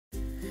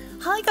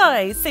Hi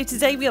guys, so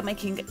today we are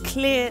making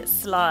clear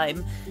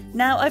slime.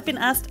 Now I've been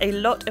asked a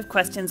lot of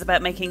questions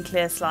about making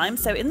clear slime,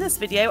 so in this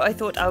video I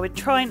thought I would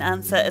try and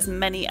answer as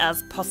many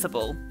as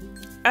possible.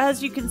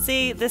 As you can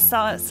see, this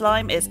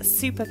slime is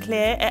super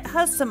clear. It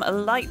has some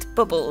light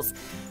bubbles.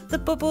 The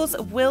bubbles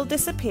will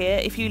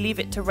disappear if you leave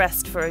it to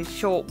rest for a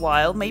short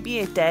while, maybe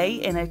a day,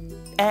 in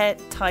an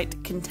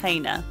airtight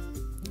container.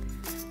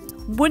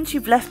 Once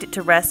you've left it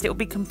to rest, it will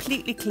be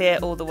completely clear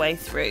all the way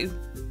through.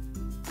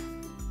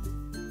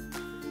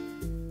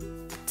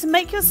 To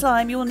make your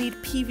slime, you will need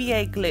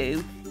PVA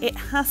glue. It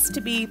has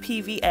to be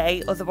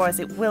PVA,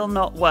 otherwise it will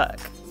not work.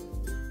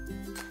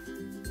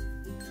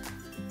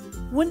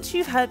 Once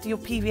you've had your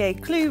PVA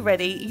glue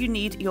ready, you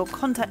need your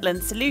contact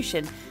lens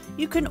solution.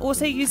 You can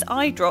also use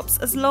eye drops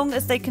as long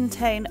as they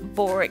contain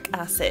boric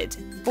acid.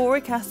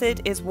 Boric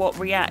acid is what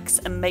reacts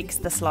and makes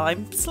the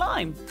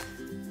slime.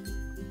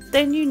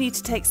 Then you need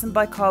to take some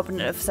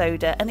bicarbonate of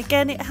soda, and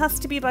again it has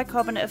to be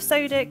bicarbonate of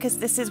soda because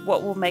this is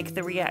what will make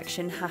the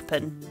reaction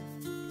happen.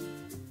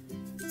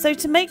 So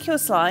to make your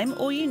slime,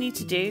 all you need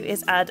to do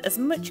is add as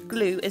much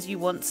glue as you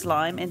want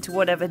slime into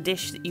whatever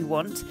dish that you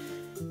want.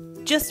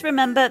 Just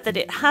remember that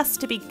it has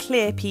to be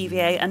clear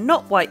PVA and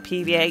not white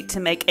PVA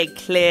to make a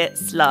clear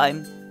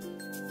slime.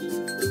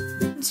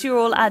 Once you're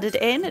all added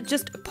in,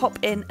 just pop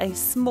in a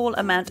small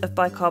amount of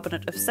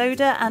bicarbonate of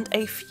soda and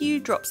a few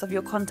drops of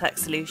your contact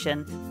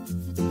solution.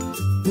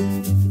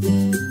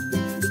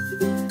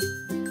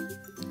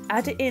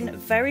 Add it in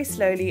very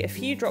slowly, a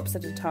few drops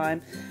at a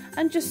time,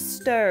 and just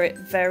stir it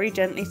very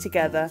gently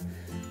together.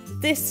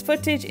 This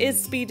footage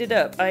is speeded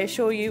up. I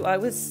assure you I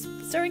was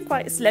stirring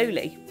quite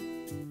slowly.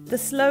 The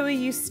slower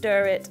you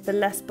stir it, the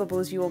less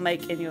bubbles you will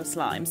make in your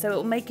slime, so it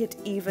will make it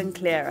even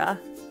clearer.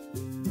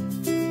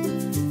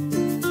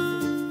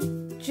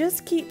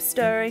 Just keep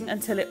stirring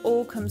until it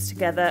all comes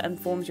together and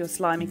forms your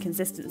slimy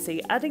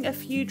consistency, adding a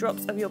few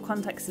drops of your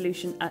contact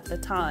solution at a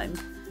time.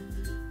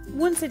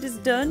 Once it is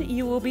done,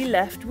 you will be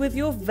left with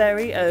your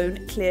very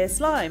own clear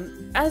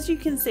slime. As you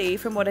can see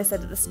from what I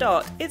said at the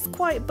start, it's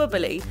quite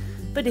bubbly,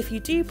 but if you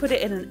do put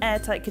it in an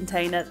airtight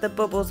container, the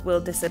bubbles will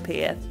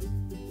disappear.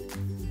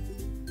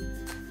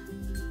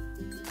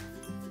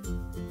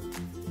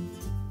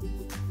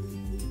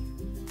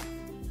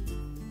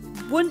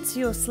 Once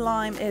your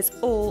slime is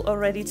all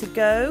ready to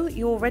go,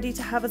 you're ready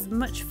to have as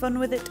much fun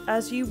with it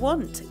as you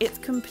want. It's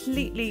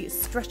completely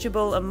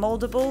stretchable and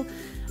mouldable,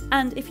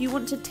 and if you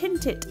want to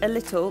tint it a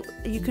little,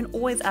 you can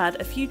always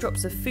add a few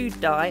drops of food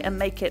dye and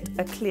make it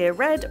a clear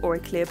red or a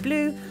clear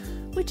blue,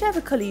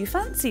 whichever colour you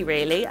fancy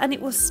really, and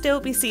it will still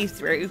be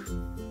see-through.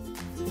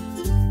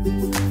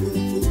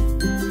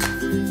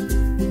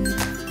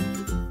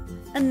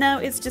 And now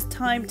it's just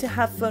time to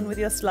have fun with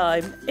your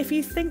slime. If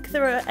you think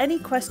there are any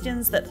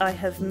questions that I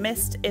have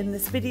missed in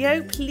this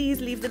video,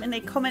 please leave them in a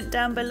comment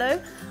down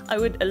below. I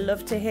would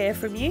love to hear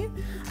from you.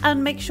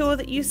 And make sure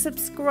that you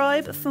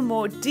subscribe for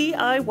more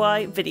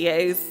DIY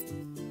videos.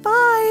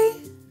 Bye!